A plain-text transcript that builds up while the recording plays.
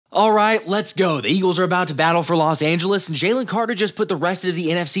All right, let's go. The Eagles are about to battle for Los Angeles, and Jalen Carter just put the rest of the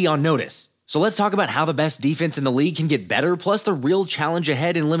NFC on notice. So let's talk about how the best defense in the league can get better, plus the real challenge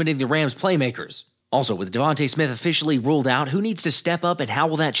ahead in limiting the Rams' playmakers. Also, with DeVonta Smith officially ruled out, who needs to step up and how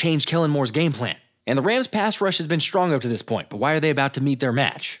will that change Kellen Moore's game plan? And the Rams' pass rush has been strong up to this point, but why are they about to meet their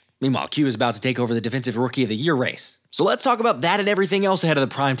match? Meanwhile, Q is about to take over the Defensive Rookie of the Year race. So let's talk about that and everything else ahead of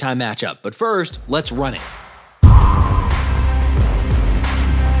the primetime matchup. But first, let's run it.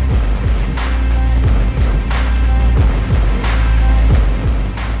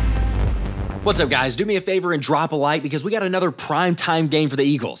 What's up, guys? Do me a favor and drop a like because we got another primetime game for the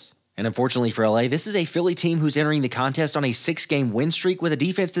Eagles. And unfortunately for LA, this is a Philly team who's entering the contest on a 6-game win streak with a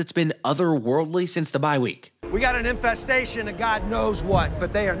defense that's been otherworldly since the bye week. We got an infestation of God knows what,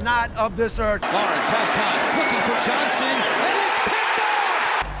 but they are not of this earth. Lawrence has time, looking for Johnson, and it's picked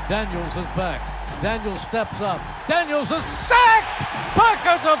off! Daniels is back. Daniels steps up. Daniels is sacked! Back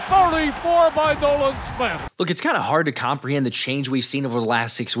at the 34 by Nolan Smith. Look, it's kind of hard to comprehend the change we've seen over the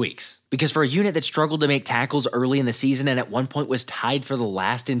last 6 weeks. Because for a unit that struggled to make tackles early in the season and at one point was tied for the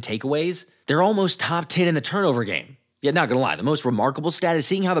last in takeaways, they're almost top 10 in the turnover game. Yet not gonna lie, the most remarkable stat is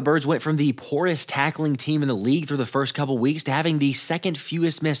seeing how the Birds went from the poorest tackling team in the league through the first couple weeks to having the second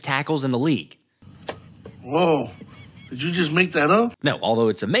fewest missed tackles in the league. Whoa. Did you just make that up? No, although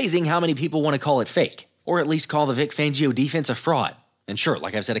it's amazing how many people want to call it fake, or at least call the Vic Fangio defense a fraud. And sure,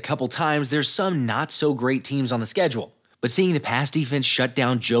 like I've said a couple times, there's some not so great teams on the schedule. But seeing the pass defense shut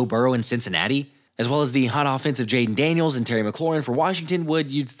down Joe Burrow in Cincinnati, as well as the hot offensive Jaden Daniels and Terry McLaurin for Washington would,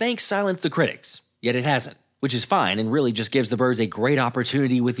 you'd think, silence the critics. Yet it hasn't, which is fine and really just gives the Birds a great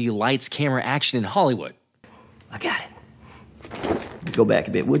opportunity with the lights, camera, action in Hollywood. I got it. Go back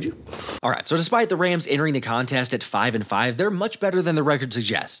a bit, would you? Alright, so despite the Rams entering the contest at 5-5, they're much better than the record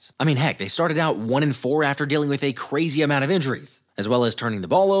suggests. I mean, heck, they started out 1-4 after dealing with a crazy amount of injuries, as well as turning the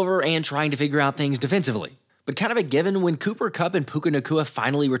ball over and trying to figure out things defensively. But kind of a given, when Cooper Kupp and Puka Nacua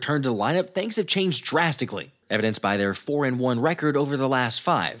finally returned to the lineup, things have changed drastically, evidenced by their 4-1 record over the last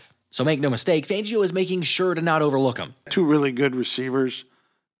 5. So make no mistake, Fangio is making sure to not overlook them. Two really good receivers.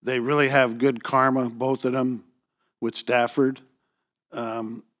 They really have good karma, both of them, with Stafford.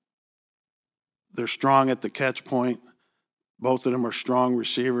 They're strong at the catch point. Both of them are strong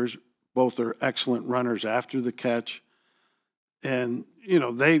receivers. Both are excellent runners after the catch. And, you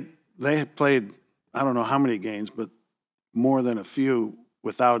know, they have played, I don't know how many games, but more than a few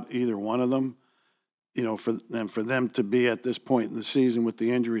without either one of them. You know, for them to be at this point in the season with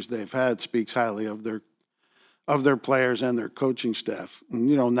the injuries they've had speaks highly of their players and their coaching staff. And,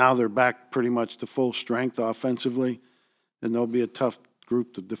 you know, now they're back pretty much to full strength offensively, and they'll be a tough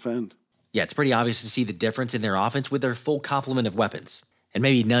group to defend. Yeah, it's pretty obvious to see the difference in their offense with their full complement of weapons. And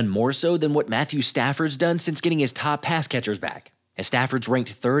maybe none more so than what Matthew Stafford's done since getting his top pass catchers back, as Stafford's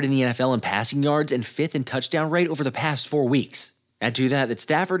ranked 3rd in the NFL in passing yards and 5th in touchdown rate over the past 4 weeks. Add to that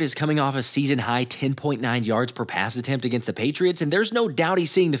Stafford is coming off a season-high 10.9 yards per pass attempt against the Patriots, and there's no doubt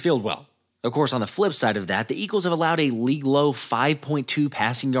he's seeing the field well. Of course, on the flip side of that, the Eagles have allowed a league-low 5.2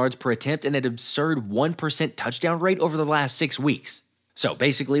 passing yards per attempt and an absurd 1% touchdown rate over the last 6 weeks. So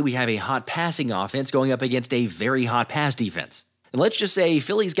basically, we have a hot passing offense going up against a very hot pass defense. And let's just say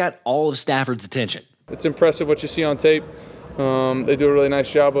Philly's got all of Stafford's attention. It's impressive what you see on tape. They do a really nice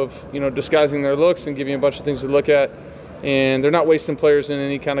job of, disguising their looks and giving you a bunch of things to look at. And they're not wasting players in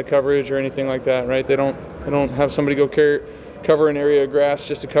any kind of coverage or anything like that, right? They don't have somebody go cover an area of grass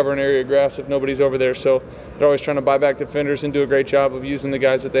just to cover an area of grass if nobody's over there. So they're always trying to buy back defenders and do a great job of using the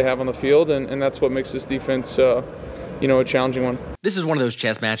guys that they have on the field, and that's what makes this defense, a challenging one. This is one of those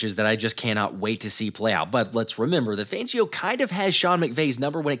chess matches that I just cannot wait to see play out. But let's remember that Fangio kind of has Sean McVay's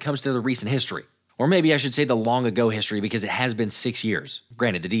number when it comes to the recent history. Or maybe I should say the long ago history because it has been 6 years.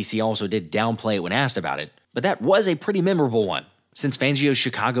 Granted, the DC also did downplay it when asked about it, but that was a pretty memorable one, since Fangio's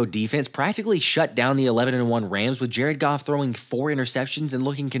Chicago defense practically shut down the 11-1 Rams with Jared Goff throwing 4 interceptions and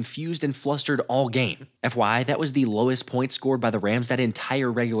looking confused and flustered all game. FYI, that was the lowest point scored by the Rams that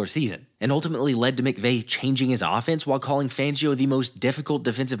entire regular season, and ultimately led to McVay changing his offense while calling Fangio the most difficult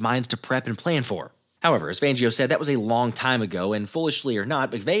defensive minds to prep and plan for. However, as Fangio said, that was a long time ago, and foolishly or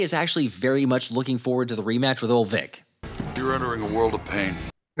not, McVay is actually very much looking forward to the rematch with old Vic. You're entering a world of pain.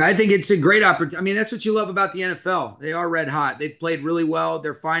 I think it's a great opportunity. I mean, that's what you love about the NFL. They are red hot. They've played really well.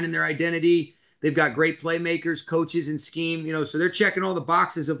 They're finding their identity. They've got great playmakers, coaches, and scheme. So they're checking all the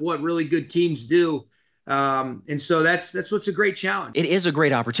boxes of what really good teams do. And so that's what's a great challenge. It is a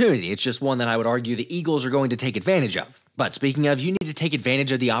great opportunity. It's just one that I would argue the Eagles are going to take advantage of. But speaking of, you need to take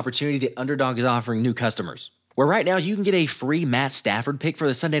advantage of the opportunity that Underdog is offering new customers, where right now you can get a free Matt Stafford pick for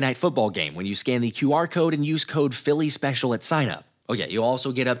the Sunday Night Football game when you scan the QR code and use code PHILLYSPECIAL at sign-up. Oh yeah, you'll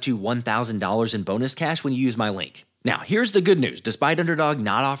also get up to $1,000 in bonus cash when you use my link. Now, here's the good news. Despite Underdog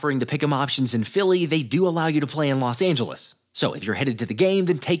not offering the pick'em options in Philly, they do allow you to play in Los Angeles. So if you're headed to the game,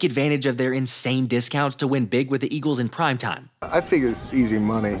 then take advantage of their insane discounts to win big with the Eagles in primetime. I figure it's easy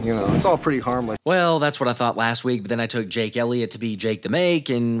money, it's all pretty harmless. Well, that's what I thought last week, but then I took Jake Elliott to be Jake the Make,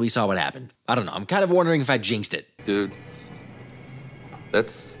 and we saw what happened. I don't know, I'm kind of wondering if I jinxed it. Dude,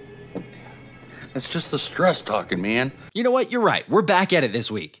 that's just the stress talking, man. You know what? You're right. We're back at it this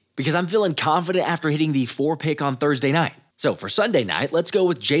week because I'm feeling confident after hitting the 4 pick on Thursday night. So for Sunday night, let's go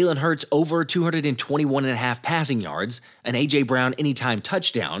with Jalen Hurts over 221.5 passing yards, an A.J. Brown anytime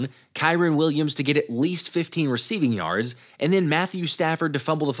touchdown, Kyren Williams to get at least 15 receiving yards, and then Matthew Stafford to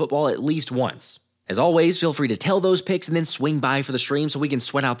fumble the football at least once. As always, feel free to tell those picks and then swing by for the stream so we can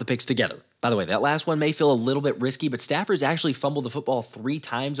sweat out the picks together. By the way, that last one may feel a little bit risky, but Stafford's actually fumbled the football 3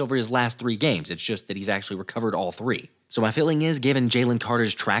 times over his last 3 games. It's just that he's actually recovered all 3. So my feeling is, given Jalen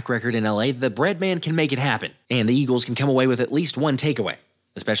Carter's track record in LA, the Breadman can make it happen, and the Eagles can come away with at least 1 takeaway,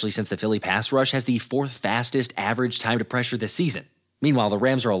 especially since the Philly pass rush has the 4th fastest average time to pressure this season. Meanwhile, the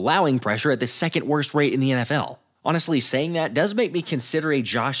Rams are allowing pressure at the 2nd worst rate in the NFL. Honestly, saying that does make me consider a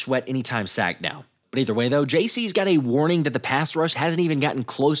Josh Sweat anytime sack now. But either way though, JC's got a warning that the pass rush hasn't even gotten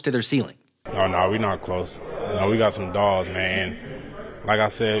close to their ceiling. No, we're not close. No, we got some dogs, man. Like I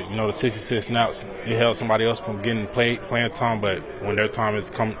said, the 66 snaps, it helps somebody else from getting playing time, but when their time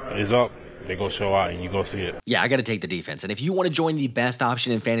is up, they go show out and you go see it. Yeah, I got to take the defense. And if you want to join the best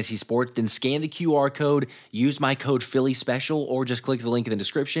option in fantasy sports, then scan the QR code, use my code Philly Special, or just click the link in the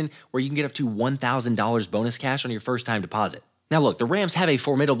description where you can get up to $1,000 bonus cash on your first time deposit. Now look, the Rams have a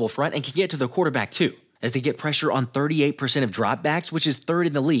formidable front and can get to the quarterback too, as they get pressure on 38% of dropbacks, which is 3rd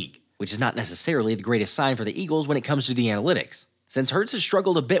in the league, which is not necessarily the greatest sign for the Eagles when it comes to the analytics, since Hurts has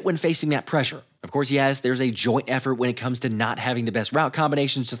struggled a bit when facing that pressure. Of course, yes, there's a joint effort when it comes to not having the best route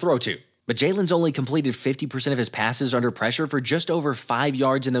combinations to throw to, but Jalen's only completed 50% of his passes under pressure for just over 5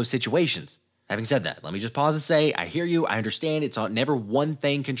 yards in those situations. Having said that, let me just pause and say, I hear you, I understand it's never one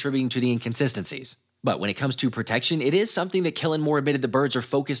thing contributing to the inconsistencies. But when it comes to protection, it is something that Kellen Moore admitted the Birds are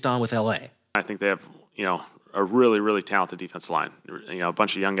focused on with LA. I think they have, a really, really talented defensive line. A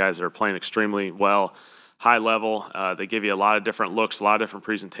bunch of young guys that are playing extremely well, high level. They give you a lot of different looks, a lot of different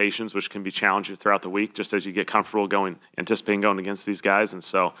presentations, which can be challenging throughout the week just as you get comfortable anticipating going against these guys. And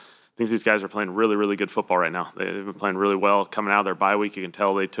so I think these guys are playing really, really good football right now. They've been playing really well coming out of their bye week. You can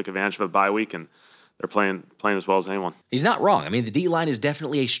tell they took advantage of a bye week, and they're playing as well as anyone. He's not wrong. I mean, the D-line is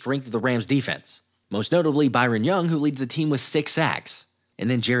definitely a strength of the Rams' defense. Most notably Byron Young, who leads the team with 6 sacks. And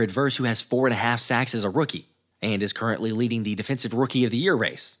then Jared Verse, who has 4.5 sacks as a rookie, and is currently leading the Defensive Rookie of the Year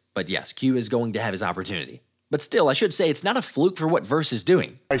race. But yes, Q is going to have his opportunity. But still, I should say it's not a fluke for what Verse is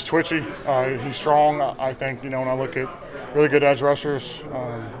doing. He's twitchy. He's strong. I think, when I look at really good edge rushers,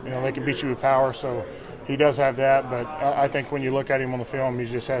 they can beat you with power. So he does have that. But I think when you look at him on the film, he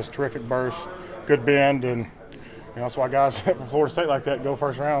just has terrific burst, good bend, and that's why guys from Florida State like that go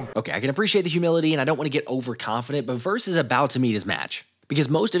first round. Okay, I can appreciate the humility, and I don't want to get overconfident, but Verse is about to meet his match, because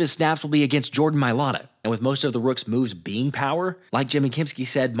most of his snaps will be against Jordan Mailata. And with most of the Rook's moves being power, like Jimmy Kempski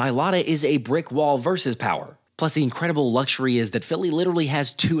said, Mailata is a brick wall versus power. Plus, the incredible luxury is that Philly literally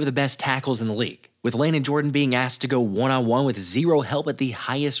has 2 of the best tackles in the league, with Landon Jordan being asked to go one-on-one with 0 help at the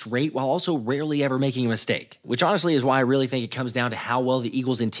highest rate while also rarely ever making a mistake, which honestly is why I really think it comes down to how well the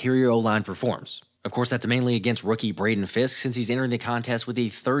Eagles' interior O-line performs. Of course, that's mainly against rookie Braden Fisk, since he's entering the contest with the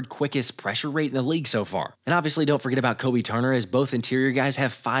 3rd quickest pressure rate in the league so far. And obviously don't forget about Kobie Turner, as both interior guys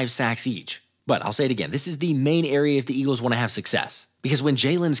have 5 sacks each. But I'll say it again, this is the main area if the Eagles want to have success. Because when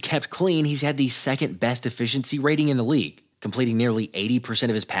Jalen's kept clean, he's had the 2nd best efficiency rating in the league, completing nearly 80%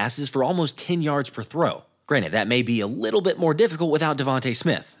 of his passes for almost 10 yards per throw. Granted, that may be a little bit more difficult without DeVonta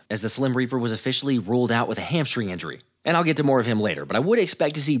Smith, as the Slim Reaper was officially ruled out with a hamstring injury. And I'll get to more of him later, but I would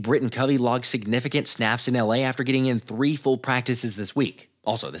expect to see Britton Covey log significant snaps in LA after getting in 3 full practices this week.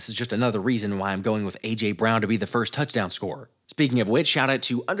 Also, this is just another reason why I'm going with A.J. Brown to be the first touchdown scorer. Speaking of which, shout out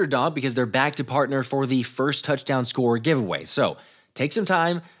to Underdog because they're back to partner for the first touchdown scorer giveaway. So, take some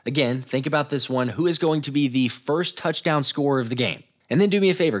time, again, think about this one, who is going to be the first touchdown scorer of the game. And then do me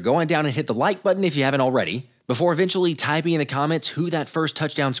a favor, go on down and hit the like button if you haven't already, before eventually typing in the comments who that first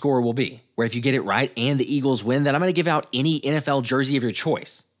touchdown scorer will be, where if you get it right and the Eagles win, then I'm going to give out any NFL jersey of your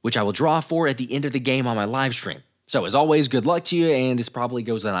choice, which I will draw for at the end of the game on my live stream. So as always, good luck to you, and this probably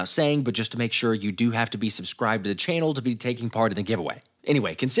goes without saying, but just to make sure, you do have to be subscribed to the channel to be taking part in the giveaway.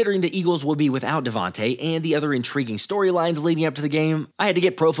 Anyway, considering the Eagles will be without DeVonta and the other intriguing storylines leading up to the game, I had to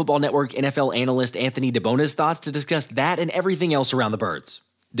get Pro Football Network NFL analyst Anthony DeBona's thoughts to discuss that and everything else around the Birds.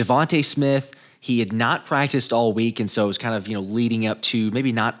 DeVonta Smith, he had not practiced all week, and so it was kind of, leading up to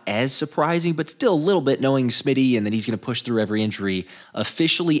maybe not as surprising, but still a little bit knowing Smitty and that he's going to push through every injury.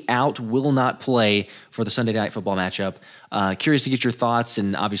 Officially out, will not play for the Sunday Night Football matchup. Curious to get your thoughts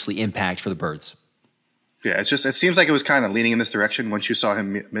and obviously impact for the Birds. Yeah, it seems like it was kind of leaning in this direction once you saw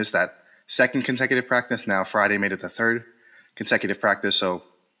him miss that second consecutive practice. Now Friday made it the third consecutive practice. So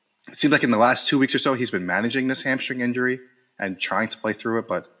it seems like in the last 2 weeks or so, he's been managing this hamstring injury and trying to play through it,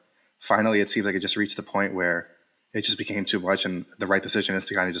 but finally, it seems like it just reached the point where it just became too much, and the right decision is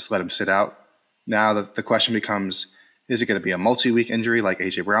to kind of just let him sit out. Now the question becomes, is it going to be a multi-week injury like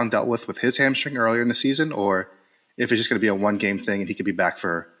A.J. Brown dealt with his hamstring earlier in the season, or if it's just going to be a one-game thing and he could be back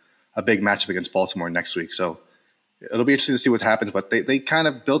for a big matchup against Baltimore next week. So it'll be interesting to see what happens, but they kind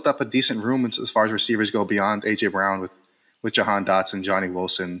of built up a decent room as far as receivers go beyond A.J. Brown with Jahan Dotson, Johnny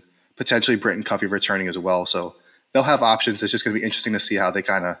Wilson, potentially Britton Covey returning as well. So they'll have options. It's just going to be interesting to see how they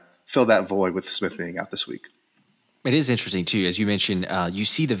kind of fill that void with Smith being out this week. It is interesting, too. As you mentioned, you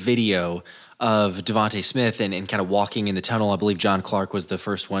see the video of DeVonta Smith and kind of walking in the tunnel. I believe John Clark was the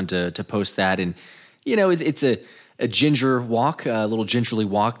first one to post that. And, it's a ginger walk, a little gingerly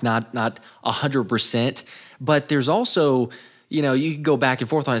walk, not 100%. But there's also, you can go back and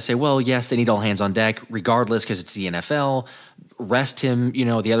forth on it and say, well, yes, they need all hands on deck regardless because it's the NFL. Rest him,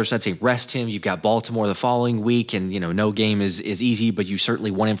 the other side saying rest him. You've got Baltimore the following week, and, no game is easy, but you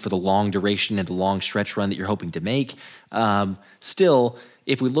certainly want him for the long duration and the long stretch run that you're hoping to make. Still,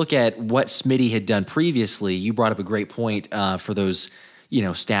 if we look at what Smitty had done previously, you brought up a great point for those,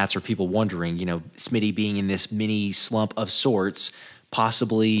 stats or people wondering, Smitty being in this mini slump of sorts,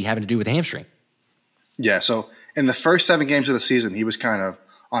 possibly having to do with a hamstring. Yeah, so in the first 7 games of the season, he was kind of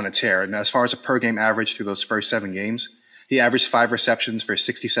on a tear. And as far as a per-game average through those first 7 games, he averaged 5 receptions for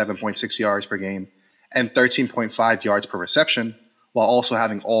 67.6 yards per game and 13.5 yards per reception, while also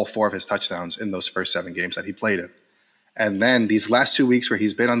having all 4 of his touchdowns in those first 7 games that he played in. And then these last 2 weeks where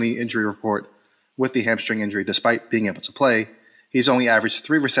he's been on the injury report with the hamstring injury, despite being able to play, he's only averaged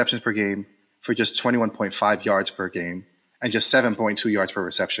 3 receptions per game for just 21.5 yards per game and just 7.2 yards per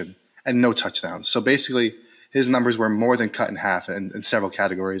reception and no touchdowns. So basically, his numbers were more than cut in half in several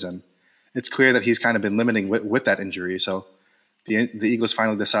categories, and it's clear that he's kind of been limiting with that injury. So the Eagles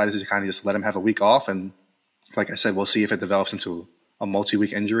finally decided to kind of just let him have a week off. And like I said, we'll see if it develops into a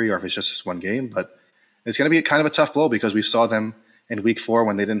multi-week injury or if it's just one game. But it's going to be kind of a tough blow because we saw them in week 4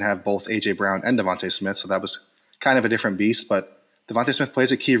 when they didn't have both A.J. Brown and DeVonta Smith. So that was kind of a different beast. But DeVonta Smith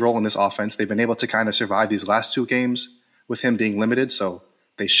plays a key role in this offense. They've been able to kind of survive these last 2 games with him being limited. So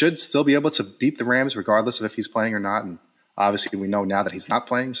they should still be able to beat the Rams regardless of if he's playing or not. And obviously we know now that he's not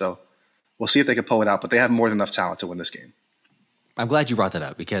playing. So we'll see if they can pull it out, but they have more than enough talent to win this game. I'm glad you brought that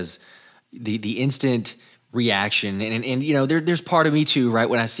up because the instant reaction, and there's part of me too, right?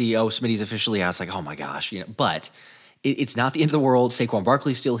 When I see, Smitty's officially out, it's like, oh my gosh, but it's not the end of the world. Saquon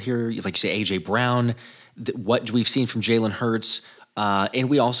Barkley's still here. Like you say, A.J. Brown, what we've seen from Jalen Hurts, and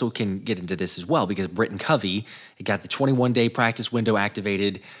we also can get into this as well because Britton Covey got the 21-day practice window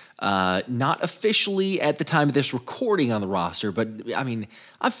activated. Not officially at the time of this recording on the roster, but I mean,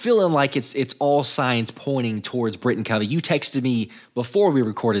 I'm feeling like it's all signs pointing towards Britton Covey. You texted me before we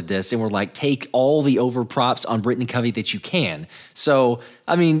recorded this and were like, take all the over props on Britton Covey that you can. So,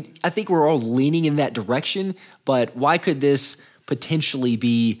 I mean, I think we're all leaning in that direction, but why could this potentially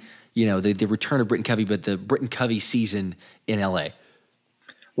be, the return of Britton Covey, but the Britton Covey season in LA?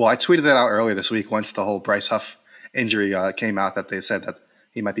 Well, I tweeted that out earlier this week once the whole Bryce Huff injury came out that they said that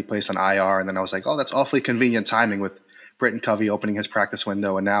he might be placed on IR. And then I was like, that's awfully convenient timing with Britton Covey opening his practice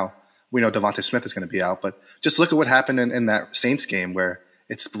window. And now we know DeVonta Smith is going to be out. But just look at what happened in that Saints game where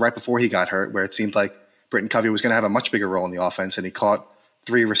it's right before he got hurt, where it seemed like Britton Covey was going to have a much bigger role in the offense. And he caught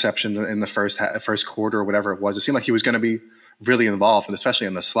 3 receptions in the first quarter or whatever it was. It seemed like he was going to be really involved, and especially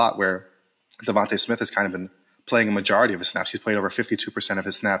in the slot where DeVonta Smith has kind of been playing a majority of his snaps. He's played over 52% of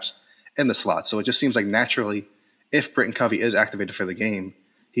his snaps in the slot. So it just seems like naturally, if Britton Covey is activated for the game,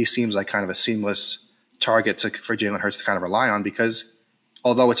 he seems like kind of a seamless target for Jalen Hurts to kind of rely on because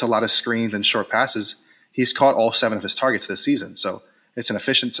although it's a lot of screens and short passes, he's caught all 7 of his targets this season. So it's an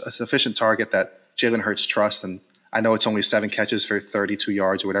efficient target that Jalen Hurts trusts. And I know it's only 7 catches for 32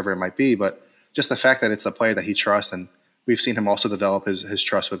 yards or whatever it might be, but just the fact that it's a player that he trusts, and we've seen him also develop his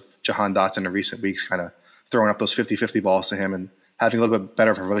trust with Jahan Dotson in recent weeks, kind of throwing up those 50-50 balls to him and having a little bit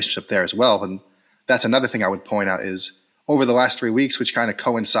better of a relationship there as well. And that's another thing I would point out is over the last 3 weeks, which kind of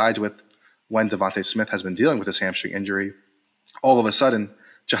coincides with when DeVonta Smith has been dealing with his hamstring injury, all of a sudden,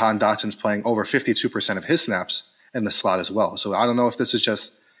 Jahan Dotson's playing over 52% of his snaps in the slot as well. So I don't know if this is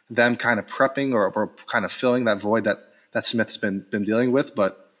just them kind of prepping or kind of filling that void that Smith's been dealing with,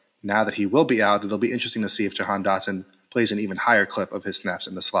 but now that he will be out, it'll be interesting to see if Jahan Dotson plays an even higher clip of his snaps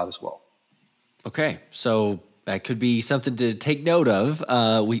in the slot as well. Okay, so that could be something to take note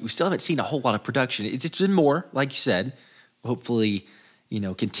of. We still haven't seen a whole lot of production. It's been more, like you said. Hopefully,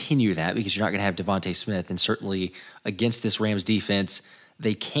 continue that because you're not going to have DeVonta Smith. And certainly against this Rams defense,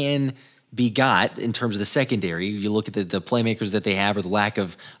 they can be got in terms of the secondary. You look at the playmakers that they have or the lack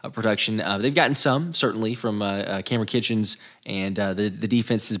of production. They've gotten some, certainly, from Cameron Kitchens, and the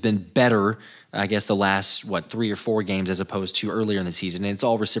defense has been better, I guess, the last, 3 or 4 games as opposed to earlier in the season. And it's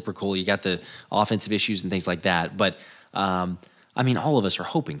all reciprocal. You got the offensive issues and things like that. But, all of us are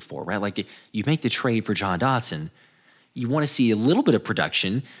hoping for, right? Like, you make the trade for Jahan Dotson, you want to see a little bit of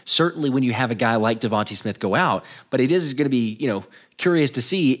production, certainly when you have a guy like DeVonta Smith go out. But it is going to be, curious to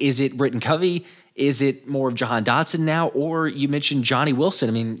see, is it Britton Covey? Is it more of Jahan Dotson now? Or you mentioned Johnny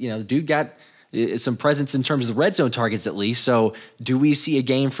Wilson. The dude got some presence in terms of the red zone targets at least. So do we see a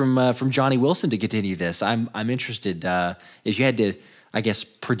game from Johnny Wilson to continue this? I'm interested. If you had to, I guess,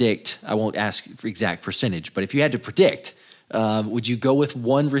 predict, I won't ask for exact percentage, but if you had to predict, would you go with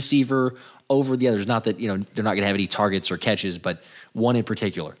one receiver over the others? Not that, they're not going to have any targets or catches, but one in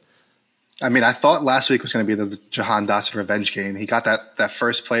particular. I thought last week was going to be the Jahan Dotson revenge game. He got that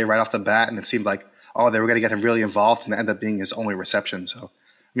first play right off the bat, and it seemed like, they were going to get him really involved, and it ended up being his only reception. So,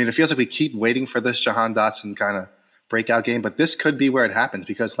 it feels like we keep waiting for this Jahan Dotson kind of breakout game, but this could be where it happens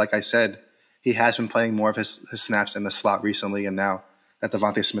because, like I said, he has been playing more of his snaps in the slot recently, and now that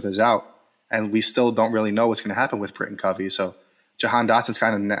DeVonta Smith is out, and we still don't really know what's going to happen with Britton Covey. So Jahan Dotson's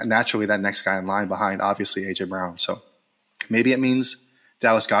kind of naturally that next guy in line behind, obviously, A.J. Brown. So maybe it means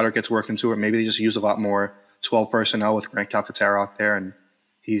Dallas Goedert gets worked into it. Maybe they just use a lot more 12 personnel with Grant Calcaterra out there, and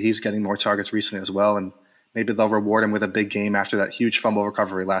he's getting more targets recently as well. And maybe they'll reward him with a big game after that huge fumble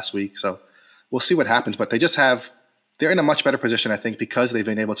recovery last week. So we'll see what happens. But they're in a much better position, I think, because they've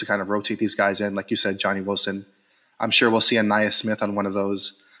been able to kind of rotate these guys in. Like you said, Johnny Wilson. I'm sure we'll see a Nia Smith on one of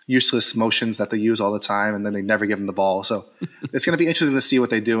those useless motions that they use all the time, and then they never give him the ball. So it's going to be interesting to see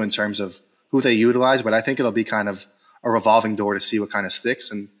what they do in terms of who they utilize. But I think it'll be kind of a revolving door to see what kind of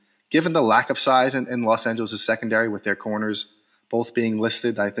sticks. And given the lack of size in Los Angeles' secondary with their corners both being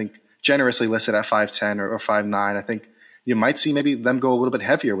listed, I think generously listed at 5'10 or 5'9, I think you might see maybe them go a little bit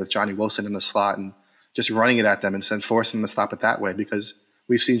heavier with Johnny Wilson in the slot and just running it at them and forcing them to stop it that way, because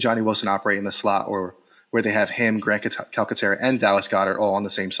we've seen Johnny Wilson operate in the slot or where they have him, Grant Calcaterra, and Dallas Goedert all on the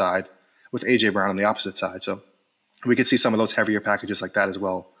same side with A.J. Brown on the opposite side. So we could see some of those heavier packages like that as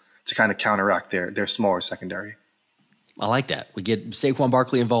well to kind of counteract their smaller secondary. I like that. We get Saquon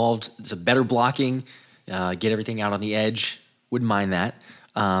Barkley involved. It's a better blocking. Get everything out on the edge. Wouldn't mind that.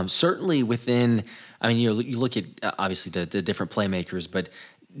 Certainly within, you look at obviously the different playmakers, but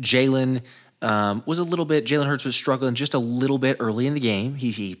Jalen Jalen Hurts was struggling just a little bit early in the game.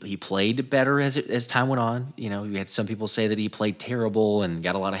 He played better as time went on. We had some people say that he played terrible and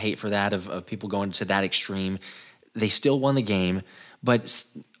got a lot of hate for that of people going to that extreme. They still won the game, but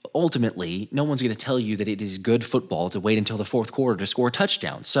ultimately, no one's going to tell you that it is good football to wait until the fourth quarter to score a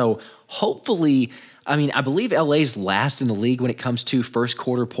touchdown. So hopefully, I believe LA's last in the league when it comes to first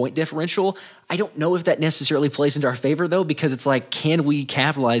quarter point differential. I don't know if that necessarily plays into our favor, though, because it's like, can Philly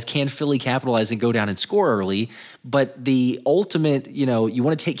capitalize and go down and score early? But the ultimate, you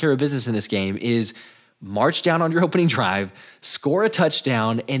want to take care of business in this game is march down on your opening drive, score a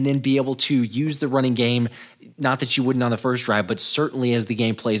touchdown, and then be able to use the running game. Not that you wouldn't on the first drive, but certainly as the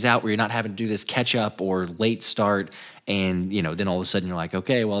game plays out where you're not having to do this catch up or late start. And, then all of a sudden you're like,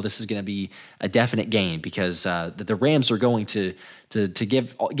 okay, well, this is going to be a definite game because the Rams are going to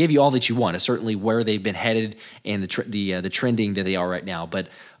give you all that you want. It's certainly where they've been headed and the trending that they are right now. But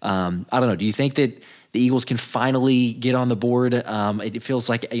I don't know. Do you think that the Eagles can finally get on the board? It feels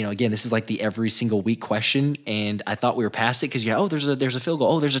like, again, this is like the every single week question. And I thought we were past it because, there's a field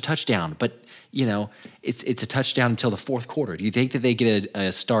goal. Oh, there's a touchdown. But, it's a touchdown until the fourth quarter. Do you think that they get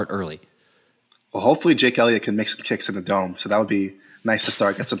a start early? Well, hopefully Jake Elliott can make some kicks in the dome. So that would be nice to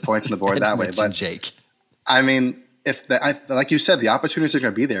start, get some points on the board that way. But Jake. Like you said, the opportunities are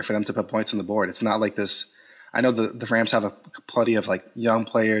going to be there for them to put points on the board. It's not like this. I know the Rams have plenty of young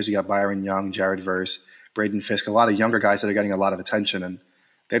players. You got Byron Young, Jared Verse, Braden Fisk, a lot of younger guys that are getting a lot of attention, and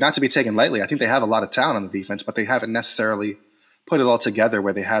they're not to be taken lightly. I think they have a lot of talent on the defense, but they haven't necessarily put it all together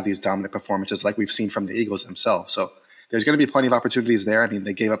where they have these dominant performances like we've seen from the Eagles themselves. So there's going to be plenty of opportunities there.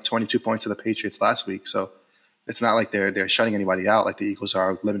 They gave up 22 points to the Patriots last week, so it's not like they're shutting anybody out like the Eagles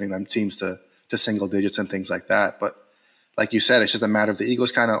are, limiting them teams to single digits and things like that. But like you said, it's just a matter of the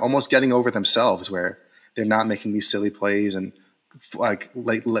Eagles kind of almost getting over themselves where they're not making these silly plays and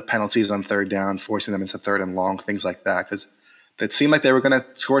late penalties on third down, forcing them into third and long, things like that. Because it seemed like they were going to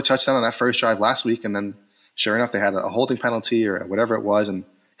score a touchdown on that first drive last week, and then sure enough, they had a holding penalty or whatever it was and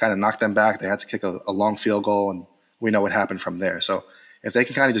kind of knocked them back. They had to kick a long field goal, and we know what happened from there. So if they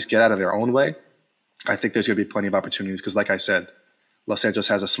can kind of just get out of their own way, I think there's going to be plenty of opportunities because, like I said, Los Angeles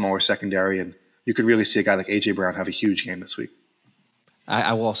has a smaller secondary, and you could really see a guy like A.J. Brown have a huge game this week.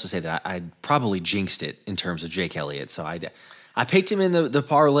 I will also say that I probably jinxed it in terms of Jake Elliott. So I picked him in the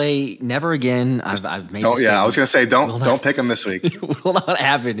parlay. Never again. I've made. I was going to say don't pick him this week. It will not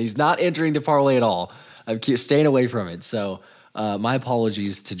happen. He's not entering the parlay at all. I'm staying away from it. So my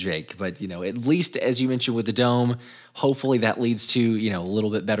apologies to Jake. But at least as you mentioned with the dome, hopefully that leads to a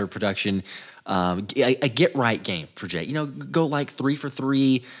little bit better production. A get right game for Jake. Go like 3 for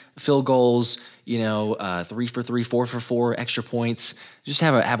 3 field goals. 3 for 3, 4 for 4 extra points. Just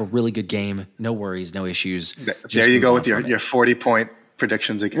have a really good game. No worries, no issues. There you go with your 40-point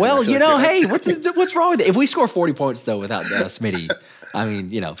predictions again. Well, hey, what's wrong with it? If we score 40 points though without Smitty, I mean,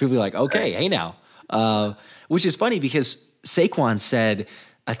 people be like, okay, hey now. Which is funny because Saquon said,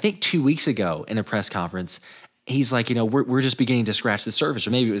 I think 2 weeks ago in a press conference, he's like, we're just beginning to scratch the surface,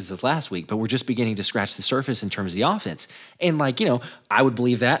 or maybe it was this last week, but we're just beginning to scratch the surface in terms of the offense. And I would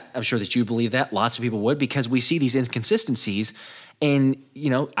believe that. I'm sure that you believe that. Lots of people would, because we see these inconsistencies. And,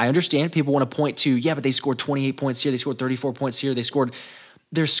 I understand people want to point to, but they scored 28 points here. They scored 34 points here.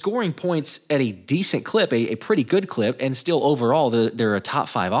 They're scoring points at a decent clip, a pretty good clip, and still overall they're a top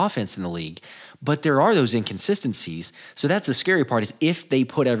 5 offense in the league. But there are those inconsistencies. So that's the scary part, is if they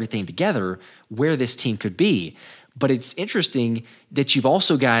put everything together, where this team could be. But it's interesting that you've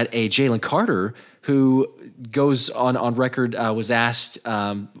also got a Jalen Carter who goes on record, was asked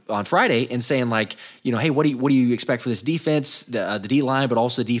on Friday and saying hey, what do you expect for this defense, the D-line, but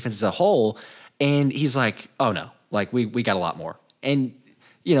also the defense as a whole? And he's like, oh no, we got a lot more. And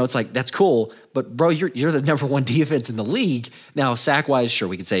it's like, that's cool, but bro, you're the number 1 defense in the league. Now, sack-wise, sure,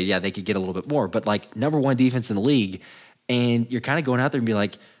 we could say, they could get a little bit more, but number 1 defense in the league, and you're kind of going out there and be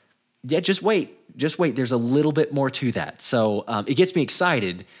like, just wait. There's a little bit more to that. So it gets me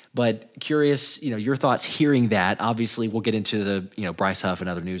excited, but curious, your thoughts hearing that. Obviously, we'll get into the, Bryce Huff and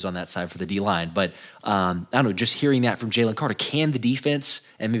other news on that side for the D-line, but I don't know, just hearing that from Jalen Carter, can the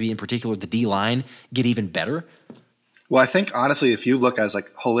defense, and maybe in particular the D-line, get even better? Well, I think, honestly, if you look as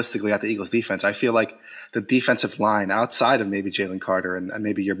holistically at the Eagles defense, I feel like the defensive line outside of maybe Jalen Carter and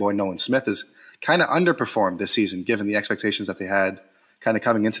maybe your boy Nolan Smith is kind of underperformed this season, given the expectations that they had kind of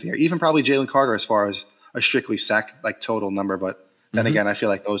coming into the year. Even probably Jalen Carter as far as a strictly sack total number. But then again, I feel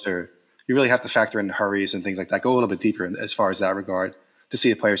like those are, you really have to factor in hurries and things like that. Go a little bit deeper as far as that regard to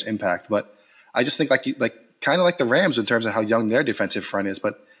see a player's impact. But I just think kind of like the Rams in terms of how young their defensive front is,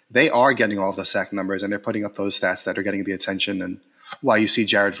 but they are getting all of the sack numbers and they're putting up those stats that are getting the attention. And while you see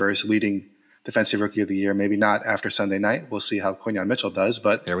Jared Verse leading Defensive Rookie of the Year, maybe not after Sunday night. We'll see how Quinyon Mitchell does.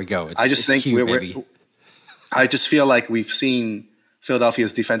 But there we go. I just think I just feel like we've seen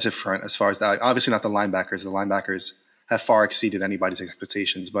Philadelphia's defensive front as far as that. Obviously not the linebackers. The linebackers have far exceeded anybody's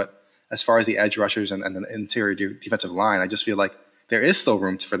expectations. But as far as the edge rushers and the interior defensive line, I just feel like there is still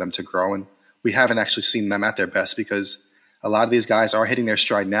room for them to grow. And we haven't actually seen them at their best because a lot of these guys are hitting their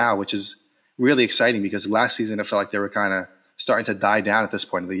stride now, which is really exciting because last season it felt like they were kind of starting to die down at this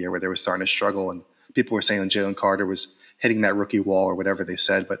point of the year where they were starting to struggle. And people were saying that Jalen Carter was hitting that rookie wall or whatever they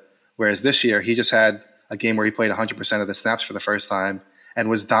said. But whereas this year, he just had a game where he played 100% of the snaps for the first time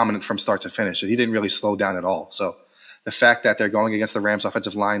and was dominant from start to finish. He didn't really slow down at all. So the fact that they're going against the Rams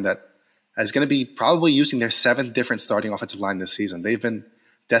offensive line that is going to be probably using their 7th different starting offensive line this season. They've been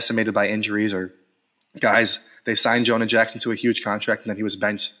decimated by injuries or guys. They signed Jonah Jackson to a huge contract and then he was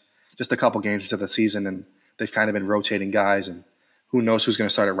benched just a couple games into the season, and they've kind of been rotating guys, and who knows who's going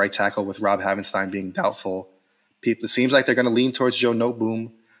to start at right tackle with Rob Havenstein being doubtful. It seems like they're going to lean towards Joe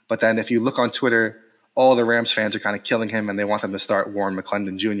Noteboom, but then if you look on Twitter, all the Rams fans are kind of killing him and they want them to start Warren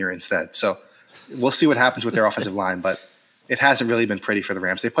McClendon Jr. instead. So we'll see what happens with their offensive line, but it hasn't really been pretty for the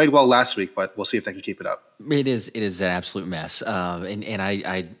Rams. They played well last week, but we'll see if they can keep it up. It is an absolute mess. And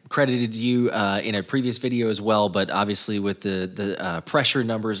I credited you in a previous video as well, but obviously with the pressure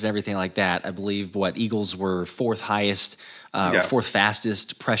numbers and everything like that, I believe Eagles were 4th highest, 4th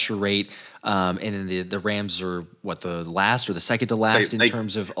fastest pressure rate. And then the Rams are the last or the second to last in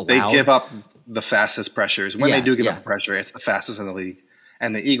terms of allowed. They give up the fastest pressures. When they do give up pressure, it's the fastest in the league.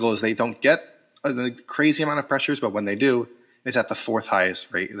 And the Eagles, they don't get a crazy amount of pressures, but when they do, it's at the 4th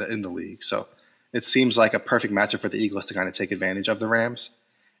highest rate in the league. So it seems like a perfect matchup for the Eagles to kind of take advantage of the Rams.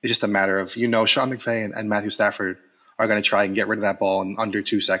 It's just a matter of, Sean McVay and Matthew Stafford are going to try and get rid of that ball in under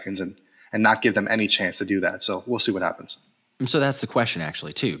 2 seconds and not give them any chance to do that. So we'll see what happens. So that's the question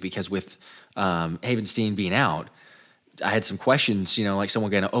actually too, because with Havenstein being out, I had some questions, like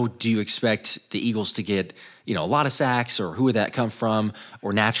someone going, oh, do you expect the Eagles to get, a lot of sacks, or who would that come from?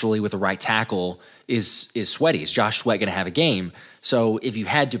 Or naturally with the right tackle, is Sweaty? Is Josh Sweat going to have a game? So if you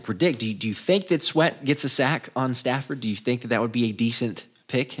had to predict, do you think that Sweat gets a sack on Stafford? Do you think that would be a decent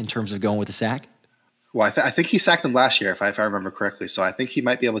pick in terms of going with a sack? Well, I think he sacked him last year, if I remember correctly. So I think he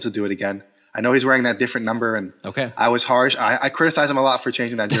might be able to do it again. I know he's wearing that different number, and I was harsh. I criticize him a lot for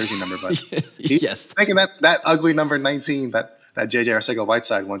changing that jersey number, but he's making that ugly number 19 that J.J.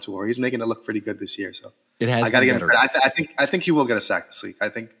 Arcega-Whiteside went to, or he's making it look pretty good this year. So it has. I got to give him credit. I think he will get a sack this week. I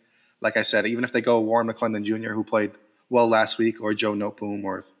think, like I said, even if they go Warren McClendon Jr., who played well last week, or Joe Noteboom,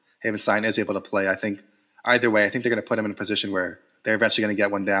 or if Havenstein is able to play, I think either way, I think they're going to put him in a position where they're eventually going to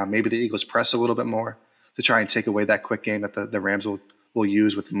get one down. Maybe the Eagles press a little bit more to try and take away that quick game that the Rams will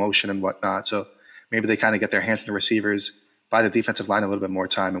use with motion and whatnot. So maybe they kind of get their hands on the receivers, buy the defensive line a little bit more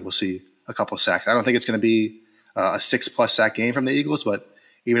time, and we'll see a couple sacks. I don't think it's going to be a 6+ sack game from the Eagles, but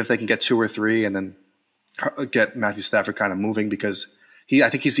even if they can get 2 or 3 and then get Matthew Stafford kind of moving, because I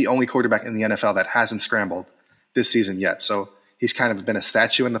think he's the only quarterback in the NFL that hasn't scrambled this season yet. So he's kind of been a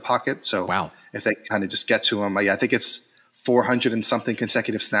statue in the pocket. So if they kind of just get to him, I think it's 400 and something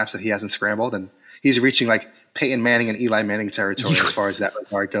consecutive snaps that he hasn't scrambled, and he's reaching like Peyton Manning and Eli Manning territory as far as that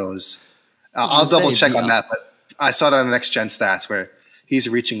regard goes. I'll double check on that, but I saw that on the Next Gen Stats where he's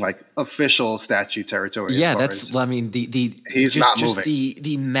reaching like official statue territory. Yeah, he's not moving.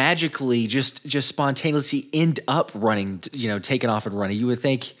 The magically just spontaneously end up running, taking off and running. You would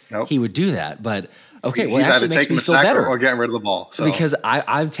think he would do that, but okay. Well, he's it either makes taking me the feel sack better or getting rid of the ball. So. Because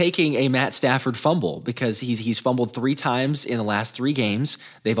I'm taking a Matt Stafford fumble, because he's fumbled 3 times in the last 3 games.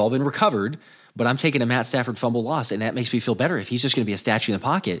 They've all been recovered. But I'm taking a Matt Stafford fumble loss, and that makes me feel better if he's just going to be a statue in the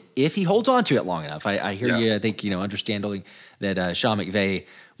pocket if he holds on to it long enough. I hear you. I think, understanding that Sean McVay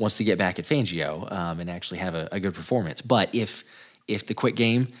wants to get back at Fangio and actually have a good performance. But if the quick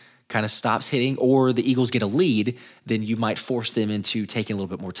game kind of stops hitting, or the Eagles get a lead, then you might force them into taking a little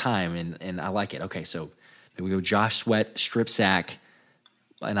bit more time, and I like it. Okay, so then we go Josh Sweat, strip sack,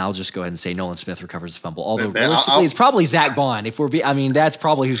 and I'll just go ahead and say Nolan Smith recovers the fumble. Although realistically, it's probably Zack Baun. That's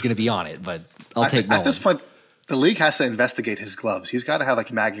probably who's going to be on it, but I'll take Nolan. At this point, the league has to investigate his gloves. He's got to have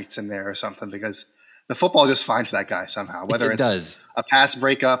like magnets in there or something, because the football just finds that guy somehow. Whether it's a pass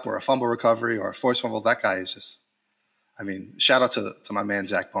breakup or a fumble recovery or a forced fumble, that guy is just, shout out to my man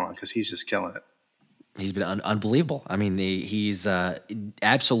Zack Baun, because he's just killing it. He's been unbelievable. He's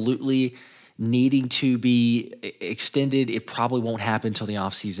absolutely needing to be extended. It probably won't happen until the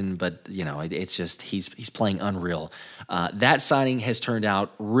offseason, but it's just he's playing unreal. That signing has turned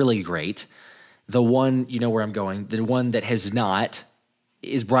out really great. The one, where I'm going, the one that has not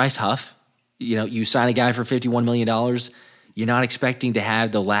is Bryce Huff. You sign a guy for $51 million. You're not expecting to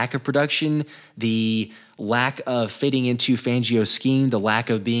have the lack of production, the lack of fitting into Fangio's scheme, the lack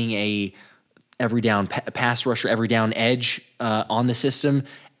of being a every down pass rusher, every down edge on the system.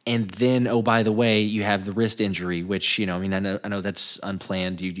 And then, oh, by the way, you have the wrist injury, which, I know that's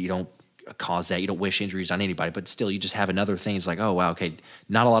unplanned. You don't cause that. You don't wish injuries on anybody, but still you just have another thing. It's like, oh, wow, okay,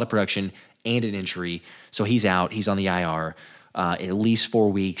 not a lot of production and an injury. So he's out. He's on the IR at least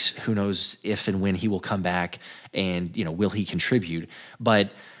 4 weeks. Who knows if and when he will come back, and, will he contribute?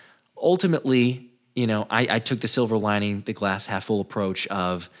 But ultimately, I took the silver lining, the glass half full approach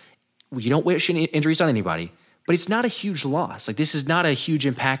of you don't wish any injuries on anybody, but it's not a huge loss. Like, this is not a huge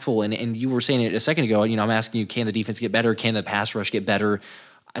impactful. And you were saying it a second ago, I'm asking you, can the defense get better? Can the pass rush get better?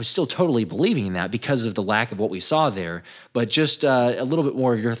 I'm still totally believing in that because of the lack of what we saw there. But just a little bit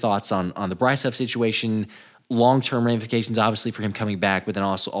more of your thoughts on the Bryce Huff situation, long-term ramifications, obviously, for him coming back, but then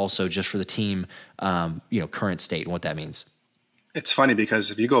also just for the team, current state and what that means. It's funny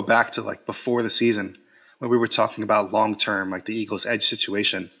because if you go back to like before the season, when we were talking about long-term, like the Eagles' edge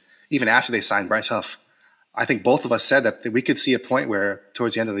situation, even after they signed Bryce Huff, I think both of us said that we could see a point where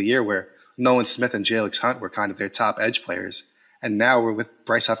towards the end of the year where Nolan Smith and Jalyx Hunt were kind of their top edge players. And now we're with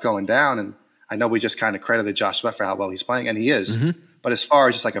Bryce Huff going down, and I know we just kind of credited Josh Sweat for how well he's playing, and he is. Mm-hmm. But as far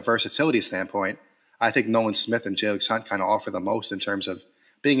as just like a versatility standpoint, I think Nolan Smith and Jalyx Hunt kind of offer the most in terms of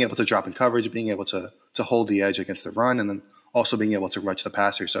being able to drop in coverage, being able to hold the edge against the run, and then also being able to rush the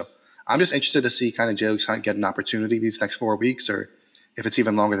passer. So I'm just interested to see kind of Jalyx Hunt get an opportunity these next 4 weeks, or if it's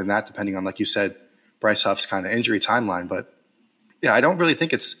even longer than that, depending on, like you said, Bryce Huff's kind of injury timeline. But yeah, I don't really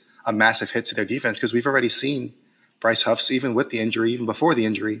think it's a massive hit to their defense because we've already seen Bryce Huff's, even with the injury, even before the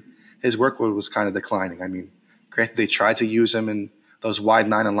injury, his workload was kind of declining. I mean, granted, they tried to use him in those wide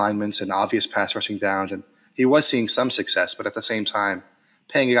 9 alignments and obvious pass rushing downs, and he was seeing some success, but at the same time,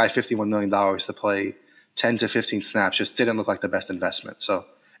 paying a guy $51 million to play 10 to 15 snaps just didn't look like the best investment. So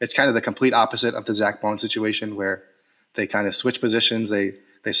it's kind of the complete opposite of the Zack Baun situation where they kind of switched positions.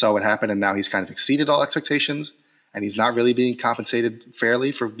 They saw what happened, and now he's kind of exceeded all expectations, and he's not really being compensated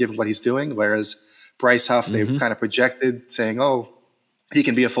fairly for given what he's doing. Whereas Bryce Huff, they've kind of projected saying, oh, he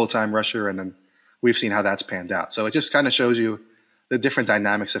can be a full-time rusher, and then we've seen how that's panned out. So it just kind of shows you the different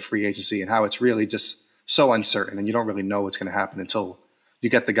dynamics of free agency and how it's really just so uncertain, and you don't really know what's going to happen until you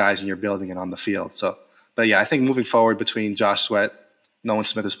get the guys in your building and on the field. So, but yeah, I think moving forward between Josh Sweat, Nolan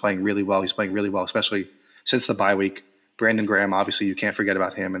Smith is playing really well. He's playing really well, especially since the bye week. Brandon Graham, obviously, you can't forget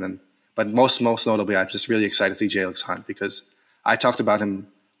about him. And then, but most notably, I'm just really excited to see Jalyx Hunt, because I talked about him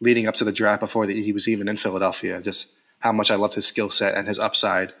leading up to the draft before he was even in Philadelphia, just how much I loved his skill set and his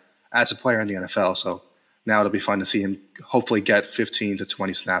upside as a player in the NFL. So now it'll be fun to see him hopefully get 15 to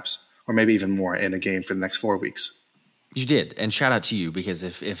 20 snaps, or maybe even more, in a game for the next 4 weeks. You did, and shout out to you, because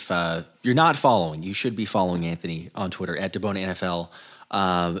if you're not following, you should be following Anthony on Twitter at DeBona NFL.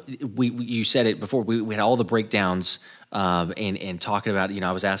 You said it before. We had all the breakdowns and talking about,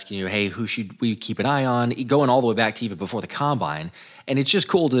 I was asking you, hey, who should we keep an eye on? Going all the way back to even before the combine, and it's just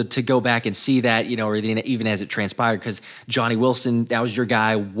cool to go back and see that, or even as it transpired, because Johnny Wilson, that was your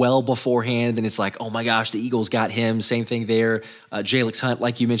guy well beforehand. Then it's like, oh my gosh, the Eagles got him. Same thing there. Jalyx Hunt,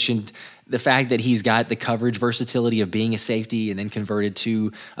 like you mentioned. The fact that he's got the coverage versatility of being a safety and then converted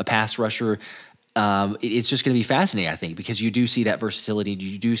to a pass rusher, it's just going to be fascinating, I think, because you do see that versatility.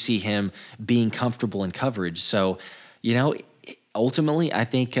 You do see him being comfortable in coverage. So, ultimately, I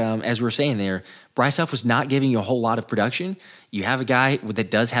think, as we were saying there, Bryce Huff was not giving you a whole lot of production. You have a guy that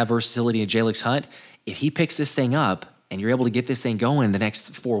does have versatility in Jalyx Hunt. If he picks this thing up and you're able to get this thing going in the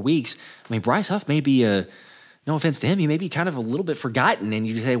next 4 weeks, I mean, Bryce Huff may be no offense to him, he may be kind of a little bit forgotten, and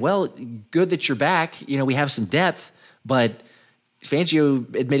you say, well, good that you're back. We have some depth, but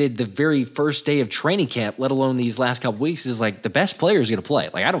Fangio admitted the very first day of training camp, let alone these last couple weeks, is like the best player is going to play.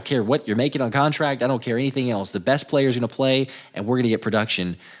 Like, I don't care what you're making on contract. I don't care anything else. The best player is going to play, and we're going to get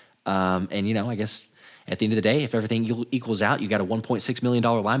production. And, I guess at the end of the day, if everything equals out, you got a $1.6 million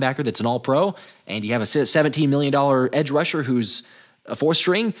linebacker that's an all-pro, and you have a $17 million edge rusher who's a fourth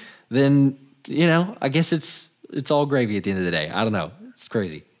string, then, I guess it's all gravy at the end of the day. I don't know. It's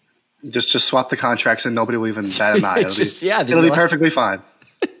crazy. Just swap the contracts and nobody will even bat an eye. It'll be perfectly fine.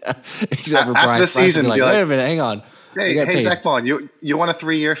 Except for after the season, like, wait a minute, hang on. Hey, Zack Baun, you want a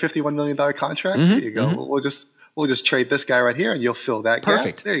 3-year, $51 million contract? There you go. We'll just trade this guy right here, and you'll fill that gap.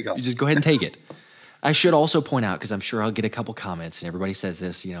 Perfect. There you go. You just go ahead and take it. I should also point out, because I'm sure I'll get a couple comments, and everybody says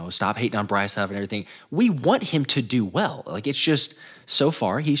this, stop hating on Bryce Huff and everything. We want him to do well. Like, it's just, so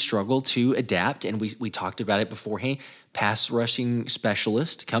far, he's struggled to adapt, and we talked about it beforehand. Pass rushing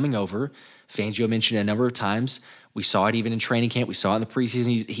specialist coming over. Fangio mentioned it a number of times. We saw it even in training camp. We saw it in the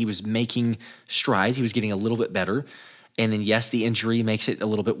preseason. He was making strides. He was getting a little bit better. And then, yes, the injury makes it a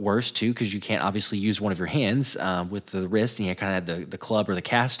little bit worse, too, because you can't obviously use one of your hands with the wrist, and you kind of had the club or the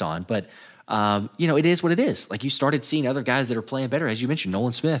cast on. But it is what it is. Like, you started seeing other guys that are playing better. As you mentioned,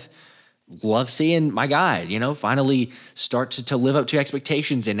 Nolan Smith. Love seeing my guy, finally start to live up to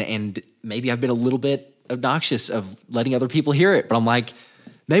expectations. And maybe I've been a little bit obnoxious of letting other people hear it. But I'm like,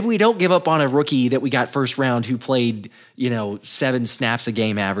 maybe we don't give up on a rookie that we got first round who played, 7 snaps a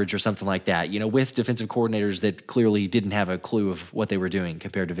game average or something like that, with defensive coordinators that clearly didn't have a clue of what they were doing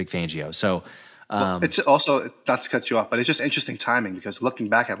compared to Vic Fangio. So it's also, not to cut you off, but it's just interesting timing, because looking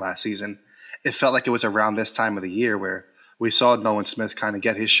back at last season, it felt like it was around this time of the year where we saw Nolan Smith kind of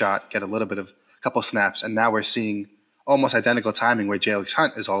get his shot, get a couple snaps, and now we're seeing almost identical timing where Jalyx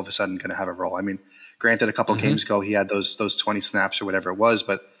Hunt is all of a sudden going to have a role. I mean, granted, a couple games ago he had those 20 snaps or whatever it was,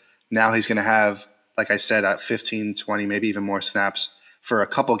 but now he's going to have, like I said, 15, 20, maybe even more snaps for a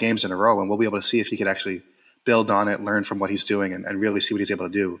couple games in a row, and we'll be able to see if he could actually build on it, learn from what he's doing, and really see what he's able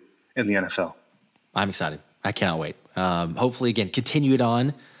to do in the NFL. I'm excited. I cannot wait. Hopefully, again, continue it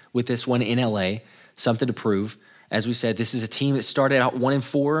on with this one in LA. Something to prove. As we said, this is a team that started out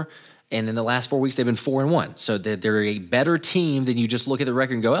 1-4, and in the last 4 weeks they've been 4-1. So they're a better team than you just look at the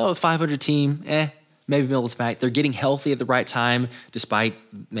record and go, oh, 500 team, maybe middle of the pack. They're getting healthy at the right time, despite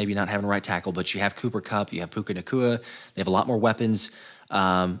maybe not having a right tackle. But you have Cooper Kupp, you have Puka Nacua. They have a lot more weapons.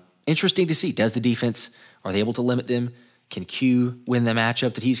 Interesting to see. Does the defense, are they able to limit them? Can Q win the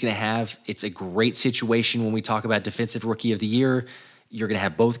matchup that he's going to have? It's a great situation when we talk about Defensive Rookie of the Year. You're going to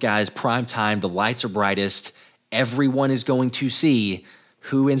have both guys prime time. The lights are brightest. Everyone is going to see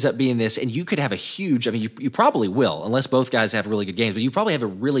who ends up being this. And you could have a huge, you probably will, unless both guys have really good games, but you probably have a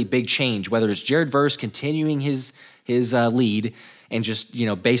really big change, whether it's Jared Verse continuing his lead and just,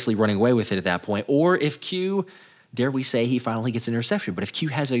 basically running away with it at that point, or if Q, dare we say, he finally gets an interception. But if Q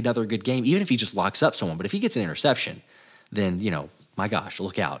has another good game, even if he just locks up someone, but if he gets an interception, then, my gosh,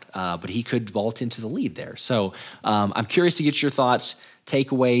 look out. But he could vault into the lead there. So I'm curious to get your thoughts,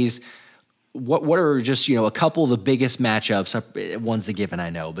 takeaways. What are just, a couple of the biggest matchups? One's a given, I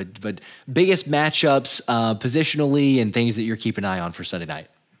know, but biggest matchups positionally and things that you're keeping an eye on for Sunday night.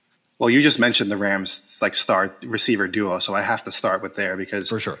 Well, you just mentioned the Rams star receiver duo, so I have to start with there because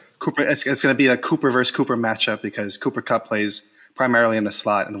for sure Cooper. It's going to be a Cooper versus Cooper matchup because Cooper Kupp plays primarily in the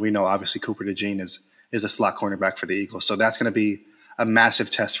slot, and we know obviously Cooper DeJean is a slot cornerback for the Eagles, so that's going to be a massive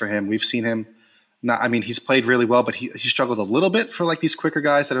test for him. We've seen him. He's played really well, but he struggled a little bit for these quicker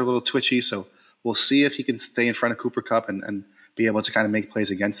guys that are a little twitchy. So we'll see if he can stay in front of Cooper Kupp and be able to kind of make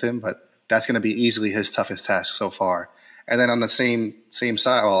plays against him. But that's going to be easily his toughest task so far. And then on the same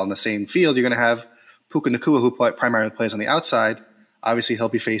side, on the same field, you're going to have Puka Nacua, who primarily plays on the outside. Obviously, he'll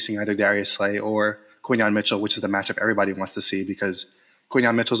be facing either Darius Slay or Quinyon Mitchell, which is the matchup everybody wants to see because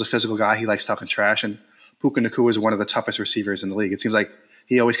Quinyon Mitchell's a physical guy. He likes talking trash, and Puka Nacua is one of the toughest receivers in the league. It seems like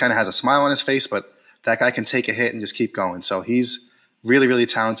he always kind of has a smile on his face, but that guy can take a hit and just keep going. So he's really, really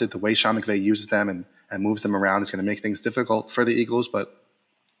talented. The way Sean McVay uses them and moves them around is going to make things difficult for the Eagles. But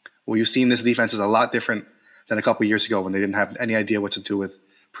what you've seen, this defense is a lot different than a couple years ago when they didn't have any idea what to do with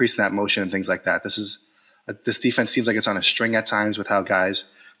pre-snap motion and things like that. This defense seems like it's on a string at times with how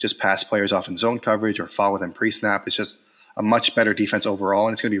guys just pass players off in zone coverage or follow them pre-snap. It's just a much better defense overall,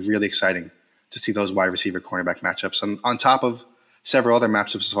 and it's going to be really exciting to see those wide receiver cornerback matchups. And on top of several other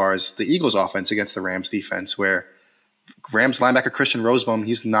matchups as far as the Eagles offense against the Rams defense, where Rams linebacker Christian Rosebaum,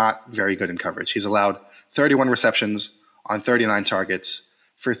 he's not very good in coverage. He's allowed 31 receptions on 39 targets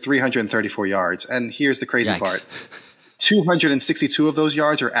for 334 yards. And here's the crazy part. 262 of those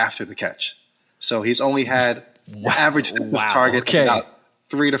yards are after the catch. So he's only had average depth of target about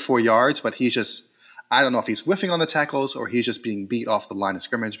 3 to 4 yards, but he's just, I don't know if he's whiffing on the tackles or he's just being beat off the line of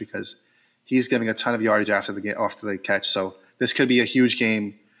scrimmage because he's giving a ton of yardage after the catch. So this could be a huge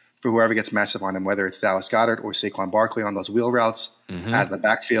game for whoever gets matched up on him, whether it's Dallas Goedert or Saquon Barkley on those wheel routes out of the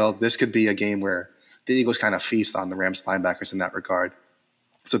backfield. This could be a game where the Eagles kind of feast on the Rams linebackers in that regard.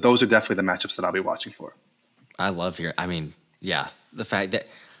 So those are definitely the matchups that I'll be watching for. I love the fact that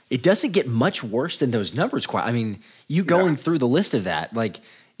it doesn't get much worse than those numbers. You going through the list of that,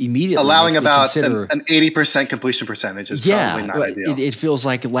 immediately allowing about an 80% completion percentage is probably not ideal. It feels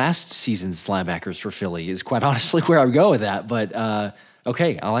like last season's linebackers for Philly is quite honestly where I would go with that. But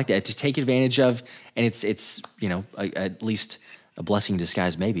okay, I like that to take advantage of, and it's at least a blessing in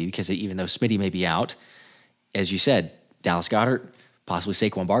disguise maybe because even though Smitty may be out, as you said, Dallas Goedert, possibly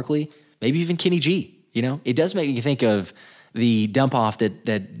Saquon Barkley, maybe even Kenny G. It does make you think of the dump off that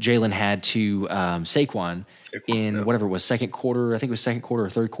Jalen had to Saquon in whatever it was, second quarter. I think it was second quarter or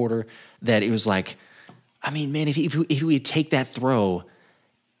third quarter. That it was like, if we take that throw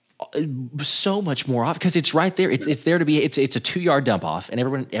so much more off because it's right there. It's there to be. It's a 2-yard dump off, and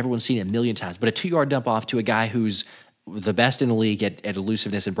everyone's seen it a million times. But a 2-yard dump off to a guy who's the best in the league at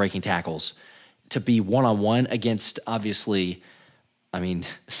elusiveness and breaking tackles to be one-on-one against obviously.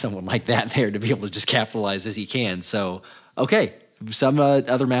 Someone like that there to be able to just capitalize as he can. So, okay, some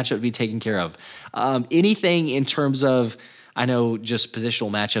other matchup to be taken care of. Anything in terms of, I know just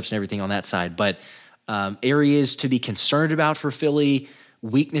positional matchups and everything on that side, but areas to be concerned about for Philly,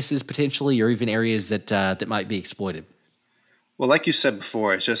 weaknesses potentially, or even areas that might be exploited? Well, like you said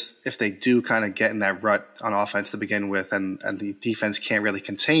before, it's just if they do kind of get in that rut on offense to begin with and the defense can't really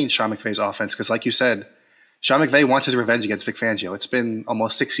contain Sean McVay's offense, because like you said, Sean McVay wants his revenge against Vic Fangio. It's been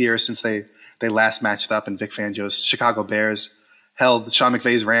almost 6 years since they last matched up, and Vic Fangio's Chicago Bears held Sean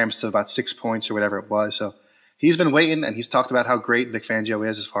McVay's Rams to about 6 points or whatever it was. So he's been waiting, and he's talked about how great Vic Fangio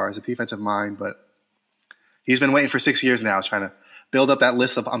is as far as a defensive mind, but he's been waiting for 6 years now trying to build up that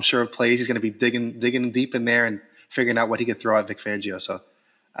list of, I'm sure, of plays. He's going to be digging deep in there and figuring out what he could throw at Vic Fangio. So,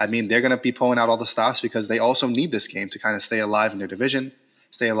 they're going to be pulling out all the stops because they also need this game to kind of stay alive in their division,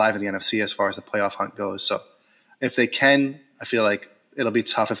 stay alive in the NFC as far as the playoff hunt goes. So if they can, I feel like it'll be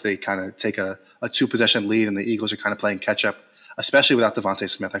tough if they kind of take a 2-possession lead and the Eagles are kind of playing catch-up, especially without DeVonta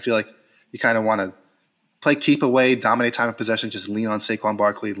Smith. I feel like you kind of want to play keep away, dominate time of possession, just lean on Saquon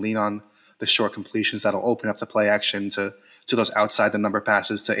Barkley, lean on the short completions that'll open up the play action to those outside-the-number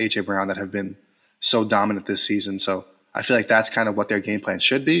passes to A.J. Brown that have been so dominant this season. So I feel like that's kind of what their game plan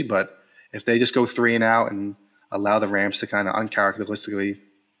should be. But if they just go 3 and out and allow the Rams to kind of uncharacteristically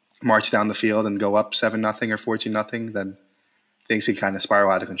march down the field and go up 7-0 or 14-0, then things can kind of spiral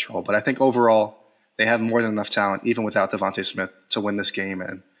out of control. But I think overall they have more than enough talent, even without DeVonta Smith, to win this game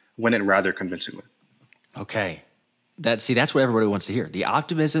and win it rather convincingly. Okay. That's what everybody wants to hear. The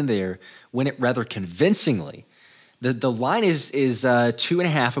optimism there, win it rather convincingly. The line is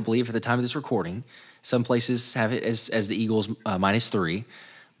 2.5, I believe, at the time of this recording. Some places have it as the Eagles -3.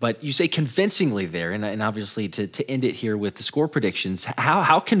 But you say convincingly there, and obviously to end it here with the score predictions,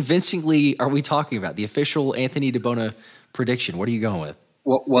 how convincingly are we talking about the official Anthony DeBona prediction? What are you going with?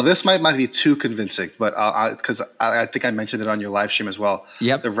 Well, this might be too convincing, but because I think I mentioned it on your live stream as well.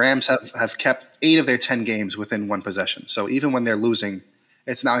 Yep. The Rams have kept 8 of their 10 games within 1 possession. So even when they're losing,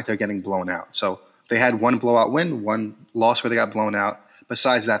 it's not like they're getting blown out. So they had 1 blowout win, 1 loss where they got blown out.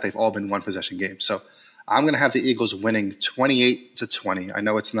 Besides that, they've all been 1 possession games. So I'm going to have the Eagles winning 28-20. I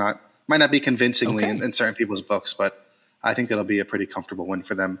know might not be convincingly in certain people's books, but I think it'll be a pretty comfortable win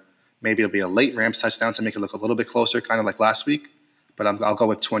for them. Maybe it'll be a late Rams touchdown to make it look a little bit closer, kind of like last week. But I'll go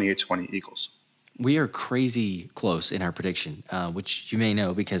with 28-20 Eagles. We are crazy close in our prediction, which you may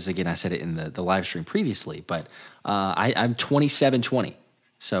know because, again, I said it in the live stream previously. But I'm 27-20,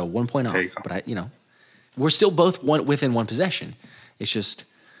 so 1 point off. But we're still both within 1 possession. It's just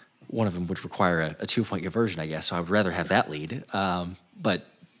one of them would require a 2-point conversion, I guess. So I would rather have that lead. But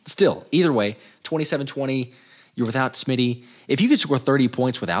still, either way, 27-20. You're without Smitty. If you could score 30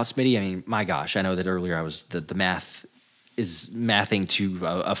 points without Smitty, I mean, my gosh, I know that earlier I was the math is mathing to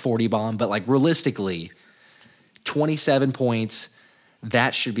a 40 bomb, but like realistically, 27 points,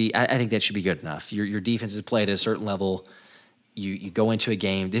 that should be, I think that should be good enough. Your defense is played at a certain level. You go into a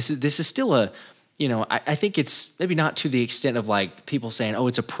game. This is still a, I think it's maybe not to the extent of like people saying, oh,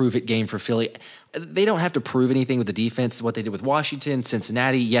 it's a prove it game for Philly. They don't have to prove anything with the defense. What they did with Washington,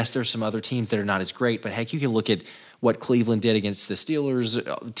 Cincinnati. Yes, there's some other teams that are not as great, but heck, you can look at what Cleveland did against the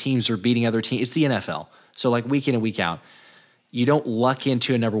Steelers. Teams are beating other teams. It's the NFL. So like week in and week out, you don't luck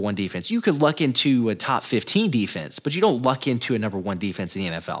into a number 1 defense. You could luck into a top 15 defense, but you don't luck into a number 1 defense in the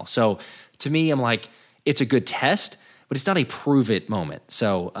NFL. So to me, I'm like, it's a good test, but it's not a prove it moment.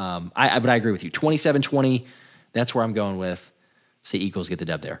 So but I agree with you. 27-20, that's where I'm going with. Say Eagles get the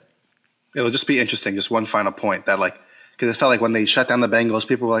dub there. It'll just be interesting. Just one final point that because it felt like when they shut down the Bengals,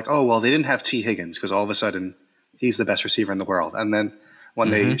 people were like, oh, well, they didn't have T. Higgins because all of a sudden he's the best receiver in the world. And then when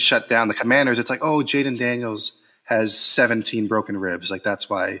they shut down the Commanders, it's like, oh, Jaden Daniels has 17 broken ribs. Like, that's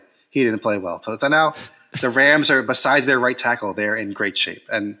why he didn't play well. So now the Rams are, besides their right tackle, they're in great shape.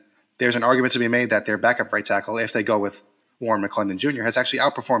 And there's an argument to be made that their backup right tackle, if they go with Warren McClendon Jr., has actually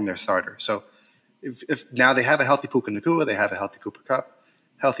outperformed their starter. So if now they have a healthy Puka Nacua, they have a healthy Cooper Kupp,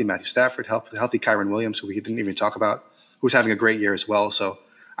 healthy Matthew Stafford, healthy Kyren Williams, who we didn't even talk about, who's having a great year as well. So,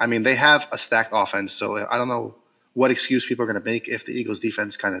 I mean, they have a stacked offense. So I don't know what excuse people are going to make if the Eagles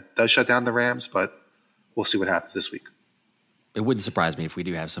defense kind of does shut down the Rams, but we'll see what happens this week. It wouldn't surprise me if we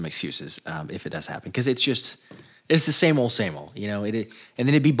do have some excuses if it does happen, because it's the same old, and then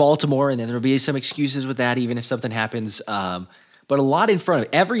it'd be Baltimore, and then there'll be some excuses with that, even if something happens. But a lot in front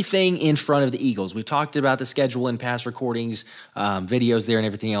of everything in front of the Eagles. We've talked about the schedule and past recordings, videos there, and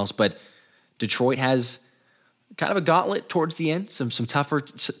everything else. But Detroit has kind of a gauntlet towards the end, some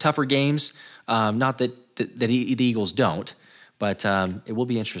tougher games. Not that the Eagles don't, but it will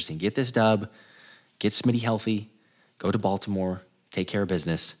be interesting. Get this dub. Get Smitty healthy, go to Baltimore, take care of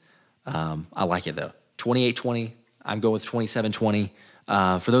business. I like it, though. 28-20. I'm going with 27-20.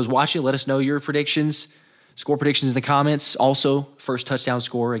 For those watching, let us know your predictions, score predictions in the comments. Also, first touchdown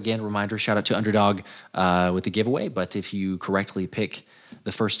score. Again, reminder, shout out to Underdog with the giveaway. But if you correctly pick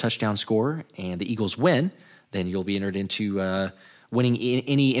the first touchdown score and the Eagles win, then you'll be entered into winning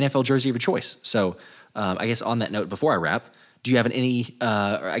any NFL jersey of your choice. So I guess on that note, before I wrap, do you have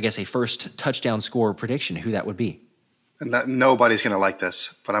a first touchdown score prediction, who that would be? Nobody's going to like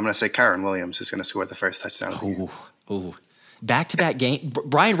this, but I'm going to say Kyren Williams is going to score the first touchdown. Ooh. Back-to-back game.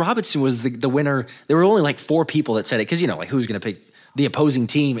 Brian Robinson was the winner. There were only like 4 people that said it because, who's going to pick the opposing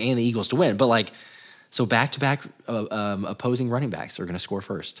team and the Eagles to win. But so back-to-back opposing running backs are going to score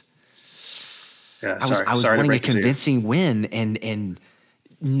first. Yeah, I was wanting a convincing win and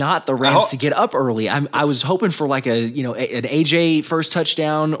not the Rams to get up early. I was hoping for an AJ first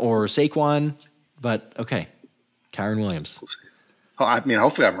touchdown or Saquon, but okay, Kyren Williams. We'll see. Oh, I mean,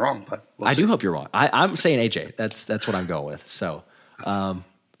 hopefully I'm wrong, but I do hope you're wrong. I'm saying AJ. That's what I'm going with. So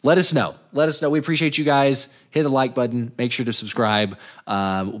let us know. We appreciate you guys. Hit the like button. Make sure to subscribe.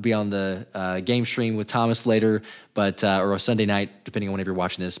 We'll be on the game stream with Thomas later, or a Sunday night, depending on whenever you're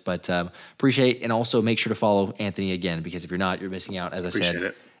watching this. But appreciate, and also make sure to follow Anthony again, because if you're not, you're missing out. As I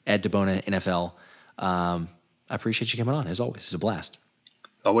said, at DeBona NFL. I appreciate you coming on as always. It's a blast.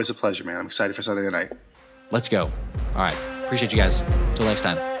 Always a pleasure, man. I'm excited for Sunday night. Let's go. All right. Appreciate you guys. Until next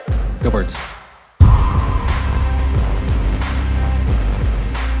time. Go Birds.